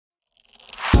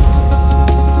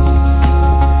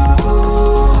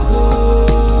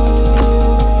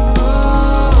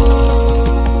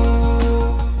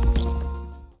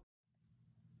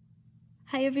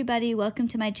everybody, welcome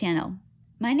to my channel.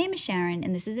 My name is Sharon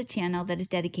and this is a channel that is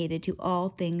dedicated to all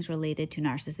things related to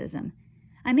narcissism.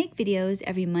 I make videos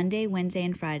every Monday, Wednesday,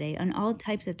 and Friday on all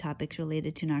types of topics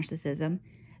related to narcissism.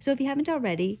 So if you haven't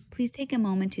already, please take a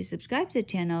moment to subscribe to the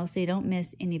channel so you don't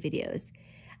miss any videos.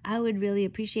 I would really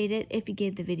appreciate it if you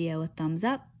gave the video a thumbs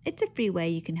up. It's a free way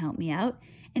you can help me out.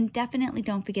 And definitely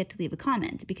don't forget to leave a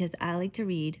comment because I like to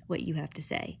read what you have to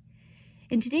say.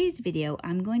 In today's video,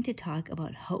 I'm going to talk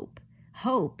about hope.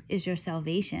 Hope is your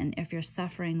salvation if you're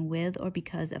suffering with or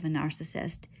because of a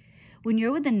narcissist. When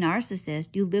you're with a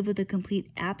narcissist, you live with a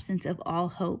complete absence of all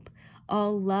hope,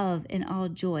 all love, and all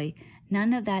joy.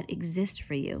 None of that exists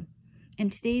for you. In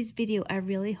today's video, I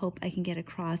really hope I can get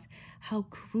across how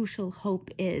crucial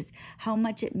hope is, how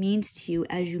much it means to you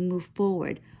as you move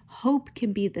forward. Hope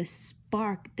can be the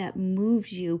spark that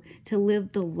moves you to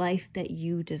live the life that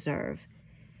you deserve.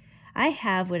 I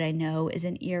have what I know is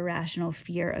an irrational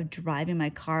fear of driving my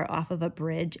car off of a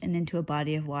bridge and into a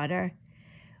body of water.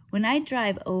 When I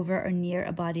drive over or near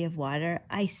a body of water,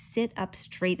 I sit up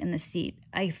straight in the seat.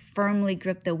 I firmly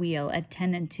grip the wheel at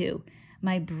 10 and 2.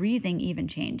 My breathing even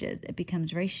changes. It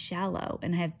becomes very shallow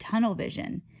and I have tunnel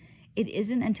vision. It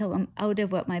isn't until I'm out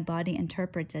of what my body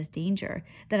interprets as danger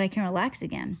that I can relax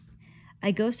again.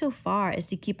 I go so far as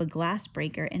to keep a glass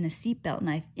breaker and a seatbelt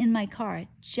knife in my car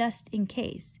just in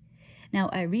case. Now,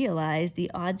 I realize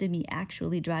the odds of me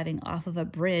actually driving off of a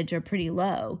bridge are pretty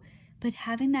low, but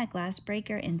having that glass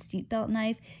breaker and seatbelt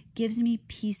knife gives me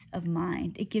peace of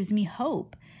mind. It gives me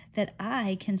hope that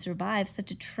I can survive such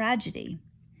a tragedy.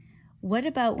 What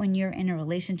about when you're in a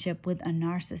relationship with a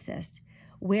narcissist?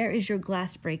 Where is your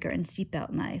glass breaker and seatbelt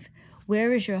knife?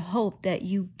 Where is your hope that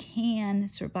you can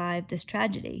survive this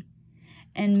tragedy?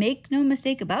 And make no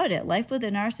mistake about it, life with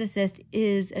a narcissist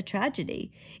is a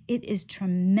tragedy. It is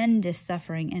tremendous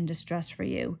suffering and distress for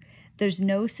you. There's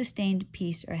no sustained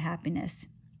peace or happiness.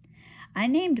 I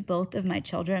named both of my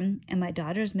children, and my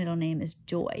daughter's middle name is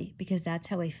Joy because that's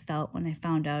how I felt when I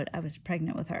found out I was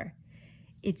pregnant with her.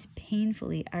 It's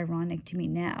painfully ironic to me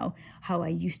now how I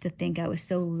used to think I was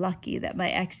so lucky that my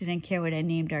ex didn't care what I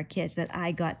named our kids, that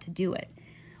I got to do it.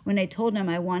 When I told him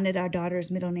I wanted our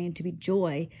daughter's middle name to be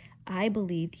Joy, I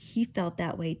believed he felt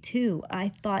that way too. I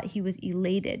thought he was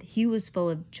elated. He was full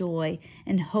of joy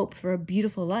and hope for a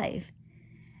beautiful life.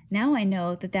 Now I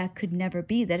know that that could never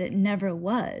be, that it never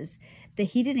was, that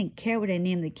he didn't care what I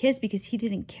named the kids because he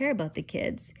didn't care about the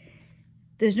kids.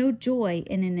 There's no joy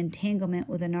in an entanglement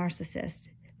with a narcissist.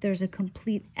 There's a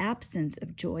complete absence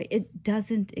of joy. It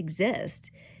doesn't exist.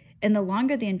 And the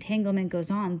longer the entanglement goes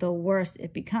on, the worse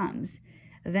it becomes.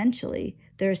 Eventually,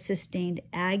 there is sustained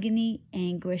agony,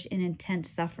 anguish, and intense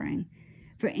suffering.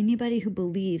 For anybody who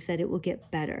believes that it will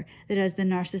get better, that as the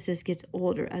narcissist gets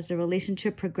older, as the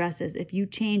relationship progresses, if you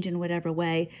change in whatever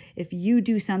way, if you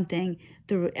do something,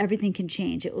 everything can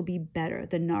change. It will be better.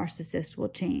 The narcissist will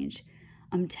change.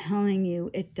 I'm telling you,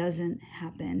 it doesn't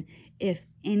happen. If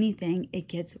anything, it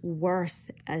gets worse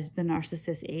as the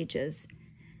narcissist ages.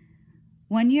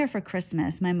 One year for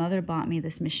Christmas, my mother bought me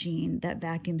this machine that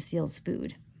vacuum seals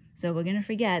food. So we're going to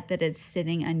forget that it's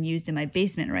sitting unused in my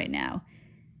basement right now.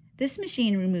 This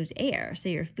machine removes air so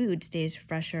your food stays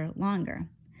fresher longer.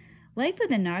 Life with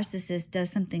a narcissist does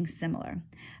something similar.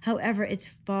 However, it's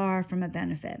far from a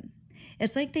benefit.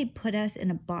 It's like they put us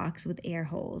in a box with air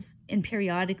holes, and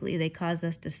periodically they cause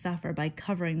us to suffer by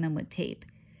covering them with tape.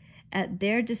 At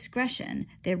their discretion,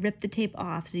 they rip the tape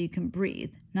off so you can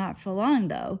breathe. Not for long,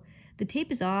 though. The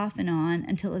tape is off and on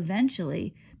until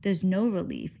eventually there's no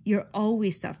relief. You're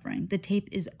always suffering. The tape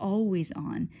is always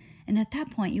on. And at that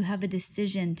point, you have a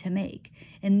decision to make.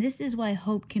 And this is why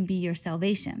hope can be your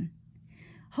salvation.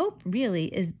 Hope really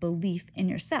is belief in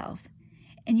yourself.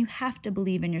 And you have to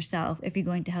believe in yourself if you're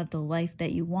going to have the life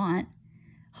that you want.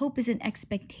 Hope is an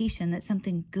expectation that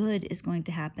something good is going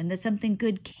to happen, that something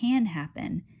good can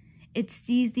happen. It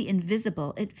sees the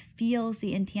invisible, it feels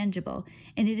the intangible,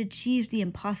 and it achieves the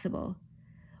impossible.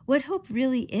 What hope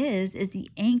really is the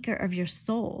anchor of your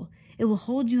soul. It will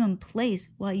hold you in place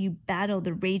while you battle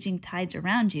the raging tides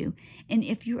around you. And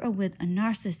if you are with a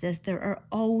narcissist, there are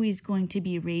always going to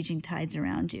be raging tides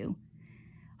around you.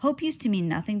 Hope used to mean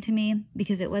nothing to me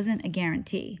because it wasn't a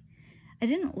guarantee. I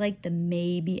didn't like the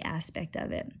maybe aspect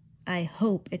of it. I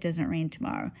hope it doesn't rain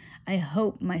tomorrow. I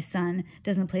hope my son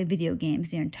doesn't play video games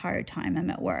the entire time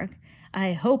I'm at work.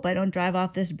 I hope I don't drive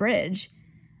off this bridge.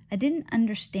 I didn't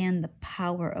understand the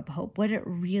power of hope, what it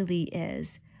really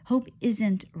is. Hope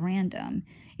isn't random.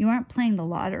 You aren't playing the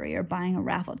lottery or buying a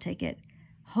raffle ticket.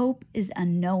 Hope is a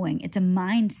knowing. It's a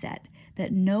mindset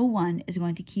that no one is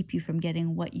going to keep you from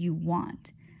getting what you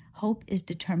want. Hope is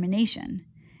determination.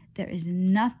 There is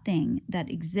nothing that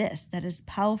exists that is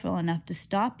powerful enough to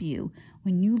stop you.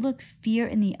 When you look fear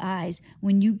in the eyes,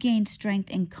 when you gain strength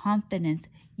and confidence,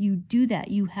 you do that.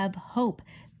 You have hope.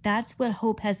 That's what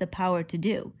hope has the power to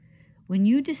do. When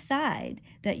you decide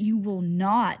that you will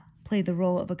not play the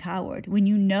role of a coward, when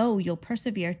you know you'll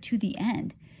persevere to the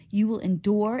end, you will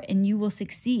endure and you will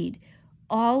succeed.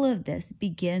 All of this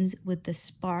begins with the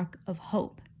spark of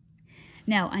hope.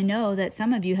 Now, I know that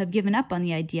some of you have given up on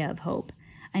the idea of hope.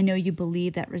 I know you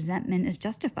believe that resentment is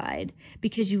justified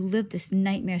because you live this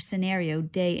nightmare scenario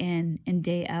day in and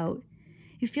day out.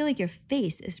 You feel like your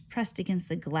face is pressed against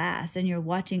the glass and you're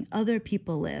watching other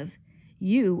people live.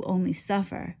 You only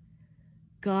suffer.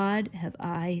 God, have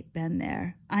I been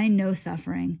there. I know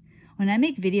suffering. When I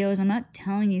make videos, I'm not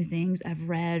telling you things I've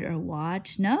read or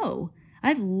watched. No,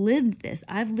 I've lived this.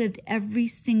 I've lived every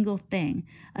single thing.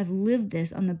 I've lived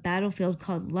this on the battlefield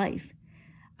called life.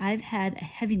 I've had a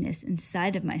heaviness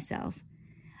inside of myself.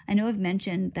 I know I've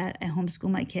mentioned that I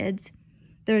homeschool my kids.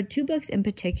 There are 2 books in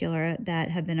particular that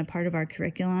have been a part of our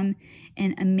curriculum,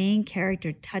 and a main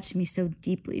character touched me so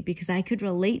deeply because I could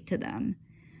relate to them.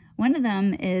 One of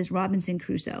them is Robinson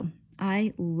Crusoe.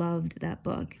 I loved that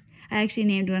book. I actually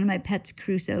named one of my pets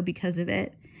Crusoe because of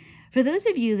it. For those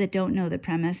of you that don't know the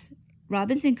premise,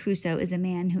 Robinson Crusoe is a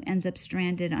man who ends up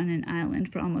stranded on an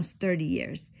island for almost 30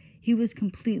 years. He was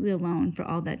completely alone for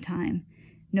all that time.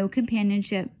 No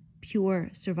companionship, pure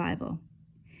survival.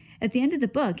 At the end of the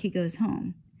book, he goes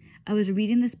home. I was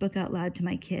reading this book out loud to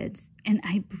my kids, and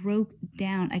I broke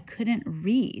down. I couldn't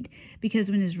read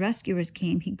because when his rescuers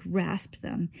came, he grasped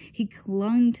them, he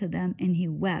clung to them, and he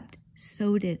wept.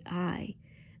 So did I.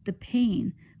 The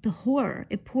pain, the horror,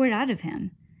 it poured out of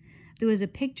him. There was a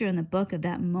picture in the book of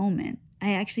that moment.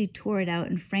 I actually tore it out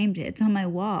and framed it. It's on my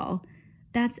wall.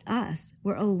 That's us.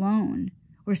 We're alone.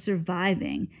 We're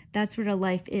surviving. That's what our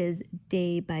life is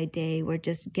day by day. We're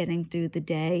just getting through the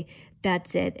day.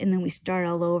 That's it. And then we start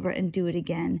all over and do it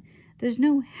again. There's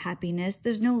no happiness.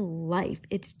 There's no life.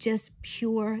 It's just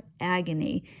pure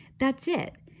agony. That's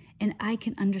it. And I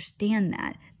can understand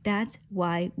that. That's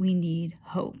why we need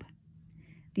hope.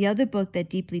 The other book that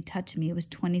deeply touched me was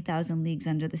 20,000 Leagues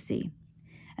Under the Sea.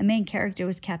 A main character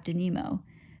was Captain Nemo.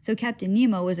 So Captain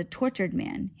Nemo was a tortured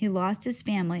man. He lost his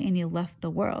family and he left the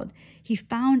world. He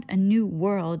found a new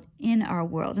world in our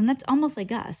world, and that's almost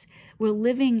like us. We're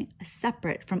living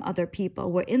separate from other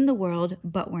people. We're in the world,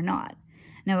 but we're not.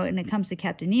 Now, when it comes to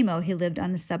Captain Nemo, he lived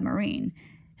on a submarine.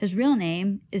 His real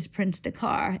name is Prince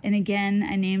Dakar, and again,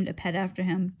 I named a pet after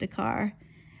him, Dakar.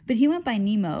 But he went by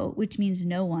Nemo, which means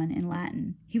no one in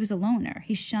Latin. He was a loner.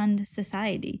 He shunned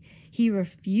society. He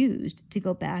refused to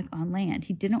go back on land.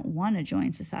 He didn't want to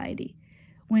join society.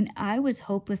 When I was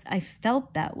hopeless, I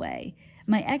felt that way.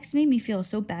 My ex made me feel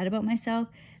so bad about myself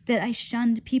that I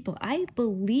shunned people. I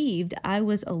believed I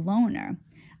was a loner.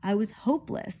 I was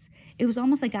hopeless. It was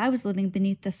almost like I was living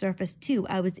beneath the surface too.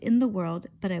 I was in the world,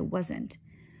 but I wasn't.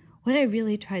 What I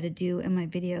really try to do in my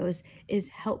videos is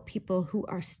help people who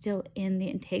are still in the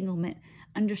entanglement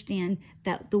understand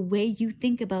that the way you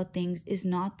think about things is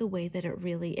not the way that it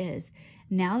really is.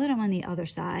 Now that I'm on the other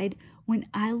side, when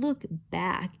I look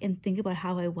back and think about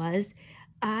how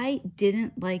I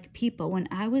didn't like people. When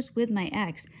I was with my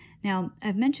ex, now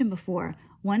I've mentioned before,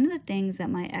 one of the things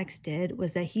that my ex did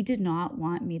was that he did not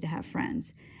want me to have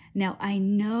friends. Now, I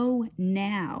know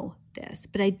now this,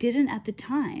 but I didn't at the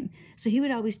time. So he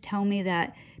would always tell me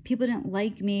that people didn't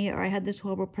like me or I had this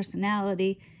horrible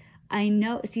personality. I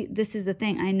know, see, this is the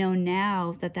thing. I know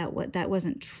now that that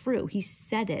wasn't true. He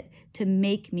said it to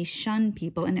make me shun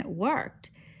people, and it worked.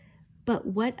 But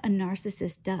what a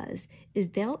narcissist does is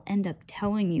they'll end up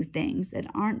telling you things that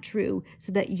aren't true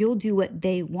so that you'll do what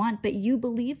they want, but you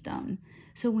believe them.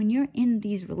 So when you're in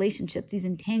these relationships, these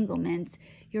entanglements,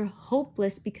 you're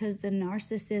hopeless because the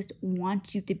narcissist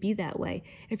wants you to be that way.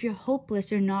 If you're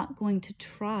hopeless, you're not going to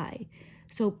try.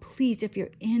 So please, if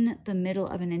you're in the middle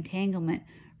of an entanglement,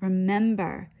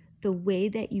 remember the way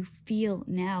that you feel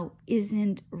now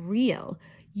isn't real.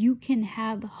 You can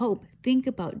have hope. Think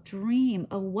about, dream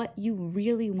of what you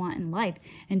really want in life,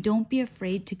 and don't be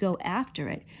afraid to go after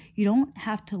it. You don't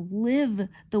have to live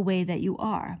the way that you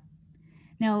are.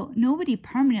 Now, nobody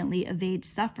permanently evades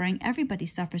suffering. Everybody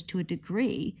suffers to a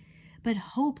degree, but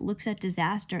hope looks at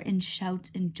disaster and shouts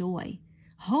in joy.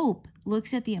 Hope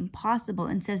looks at the impossible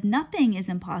and says nothing is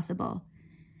impossible.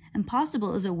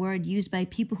 Impossible is a word used by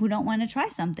people who don't want to try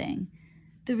something.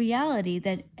 The reality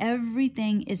that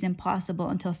everything is impossible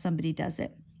until somebody does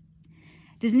it.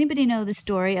 Does anybody know the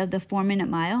story of the 4-minute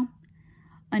mile?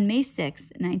 On May 6,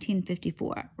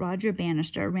 1954, Roger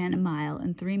Bannister ran a mile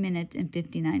in 3 minutes and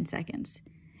 59 seconds.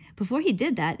 Before he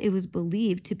did that, it was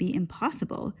believed to be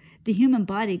impossible. The human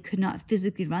body could not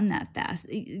physically run that fast.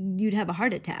 You'd have a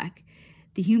heart attack.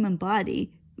 The human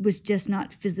body was just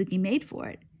not physically made for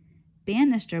it.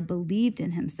 Bannister believed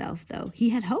in himself, though. He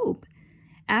had hope.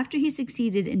 After he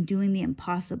succeeded in doing the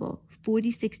impossible,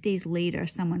 46 days later,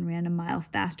 someone ran a mile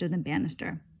faster than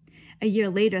Bannister. A year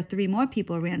later, 3 more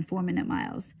people ran 4-minute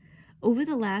miles. Over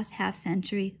the last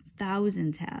half-century,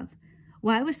 thousands have.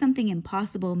 Why was something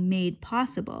impossible made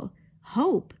possible?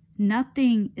 Hope.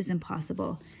 Nothing is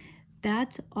impossible.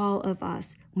 That's all of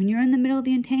us. When you're in the middle of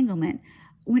the entanglement,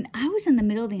 when I was in the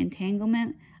middle of the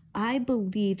entanglement, I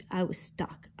believed I was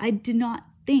stuck. I did not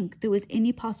think there was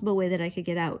any possible way that I could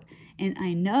get out. And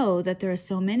I know that there are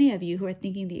so many of you who are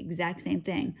thinking the exact same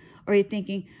thing. Or you're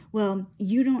thinking, well,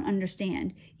 you don't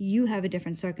understand. You have a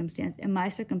different circumstance. In my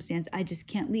circumstance, I just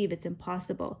can't leave. It's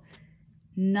impossible.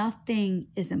 Nothing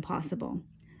is impossible.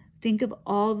 Think of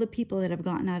all the people that have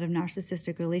gotten out of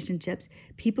narcissistic relationships.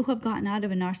 People who have gotten out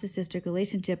of a narcissistic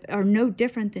relationship are no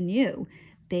different than you.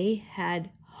 They had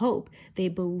hope. They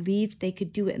believed they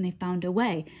could do it and they found a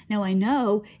way. Now, I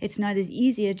know it's not as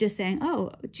easy as just saying,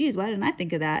 oh, geez, why didn't I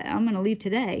think of that? I'm going to leave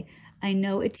today. I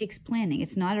know it takes planning.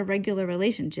 It's not a regular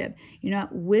relationship. You're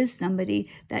not with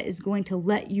somebody that is going to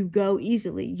let you go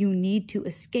easily. You need to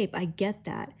escape. I get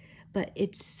that. But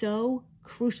it's so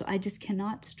crucial. I just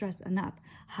cannot stress enough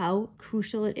how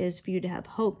crucial it is for you to have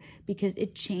hope, because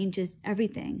it changes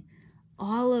everything.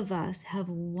 All of us have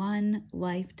one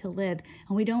life to live,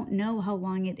 and we don't know how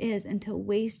long it is. And to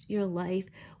waste your life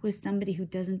with somebody who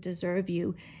doesn't deserve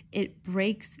you, it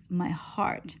breaks my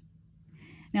heart.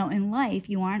 Now, in life,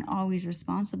 you aren't always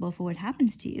responsible for what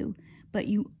happens to you, but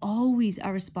you always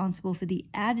are responsible for the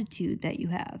attitude that you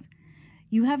have.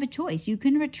 You have a choice. You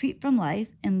can retreat from life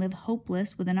and live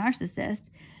hopeless with a narcissist.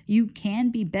 You can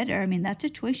be bitter. I mean, that's a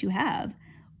choice you have.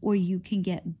 Or you can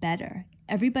get better.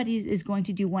 Everybody is going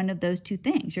to do one of those two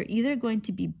things. You're either going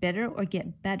to be bitter or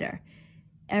get better.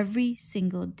 Every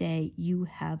single day you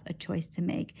have a choice to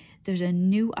make. There's a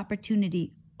new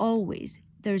opportunity always.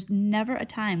 There's never a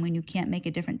time when you can't make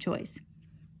a different choice.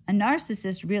 A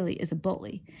narcissist really is a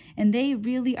bully, and they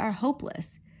really are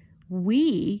hopeless.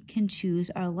 We can choose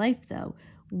our life, though.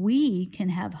 We can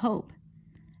have hope.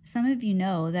 Some of you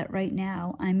know that right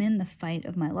now I'm in the fight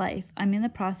of my life. I'm in the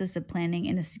process of planning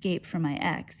an escape from my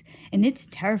ex, and it's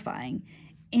terrifying.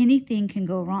 Anything can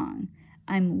go wrong.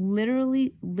 I'm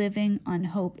literally living on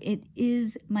hope. It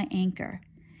is my anchor.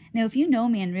 Now, if you know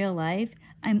me in real life,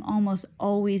 I'm almost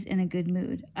always in a good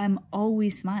mood. I'm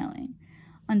always smiling.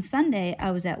 On Sunday,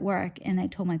 I was at work, and I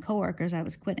told my coworkers I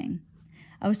was quitting.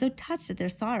 I was so touched at their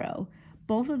sorrow.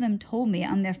 Both of them told me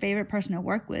I'm their favorite person to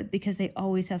work with because they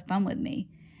always have fun with me.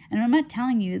 And I'm not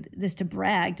telling you this to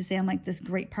brag, to say I'm like this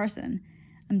great person.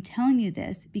 I'm telling you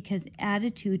this because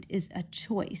attitude is a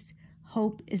choice.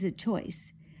 Hope is a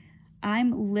choice.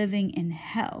 I'm living in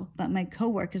hell, but my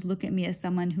coworkers look at me as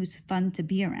someone who's fun to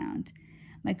be around.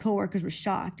 My coworkers were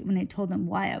shocked when I told them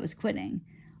why I was quitting.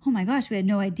 Oh my gosh, we had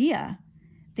no idea.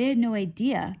 They had no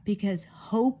idea because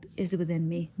hope is within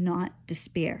me, not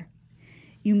despair.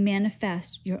 You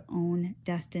manifest your own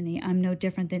destiny. I'm no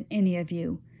different than any of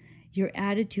you. Your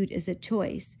attitude is a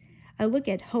choice. I look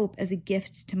at hope as a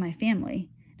gift to my family.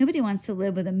 Nobody wants to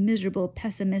live with a miserable,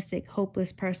 pessimistic,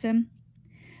 hopeless person.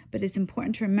 But it's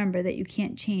important to remember that you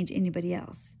can't change anybody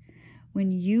else.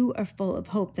 When you are full of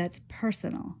hope, that's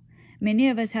personal. Many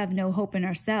of us have no hope in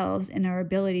ourselves and our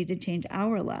ability to change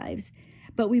our lives.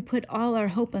 But we put all our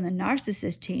hope on the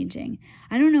narcissist changing.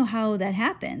 I don't know how that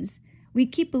happens. We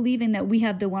keep believing that we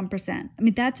have the 1%. I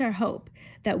mean, that's our hope,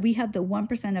 that we have the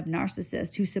 1% of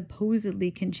narcissists who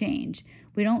supposedly can change.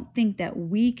 We don't think that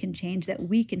we can change, that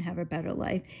we can have a better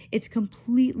life. It's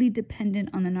completely dependent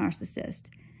on the narcissist.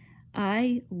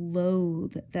 I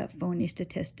loathe that phony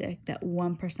statistic that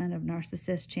 1% of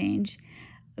narcissists change.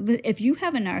 If you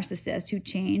have a narcissist who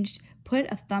changed, put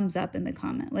a thumbs up in the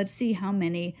comment. Let's see how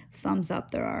many thumbs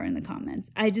up there are in the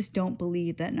comments. I just don't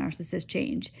believe that narcissists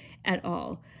change at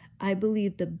all. I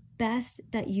believe the best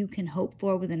that you can hope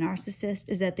for with a narcissist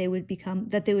is that they would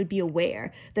be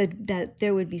aware, that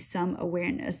there would be some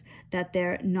awareness that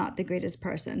they're not the greatest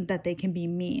person, that they can be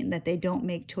mean, that they don't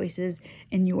make choices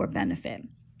in your benefit.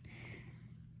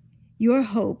 Your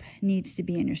hope needs to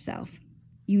be in yourself.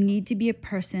 You need to be a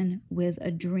person with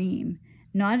a dream,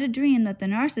 not a dream that the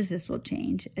narcissist will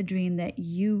change, a dream that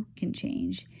you can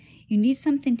change. You need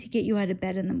something to get you out of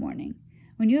bed in the morning.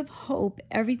 When you have hope,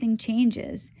 everything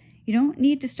changes. You don't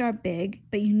need to start big,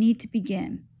 but you need to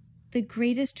begin. The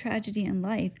greatest tragedy in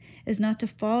life is not to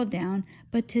fall down,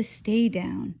 but to stay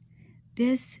down.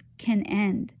 This can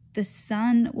end. the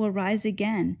sun will rise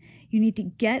again. You need to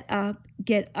get up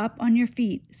on your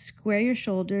feet, square your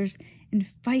shoulders, and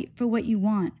fight for what you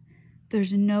want.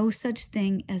 There's no such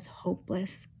thing as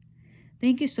hopeless.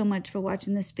 Thank you so much for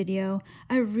watching this video.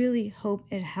 I really hope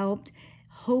it helped.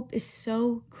 Hope is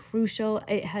so crucial.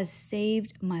 It has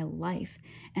saved my life.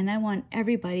 And I want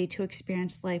everybody to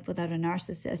experience life without a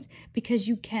narcissist, because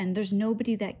you can. There's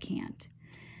nobody that can't.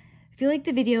 If you like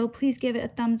the video, please give it a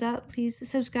thumbs up. Please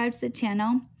subscribe to the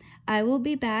channel. I will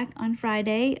be back on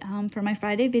Friday for my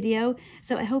Friday video.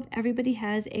 So I hope everybody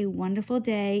has a wonderful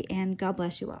day, and God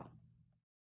bless you all.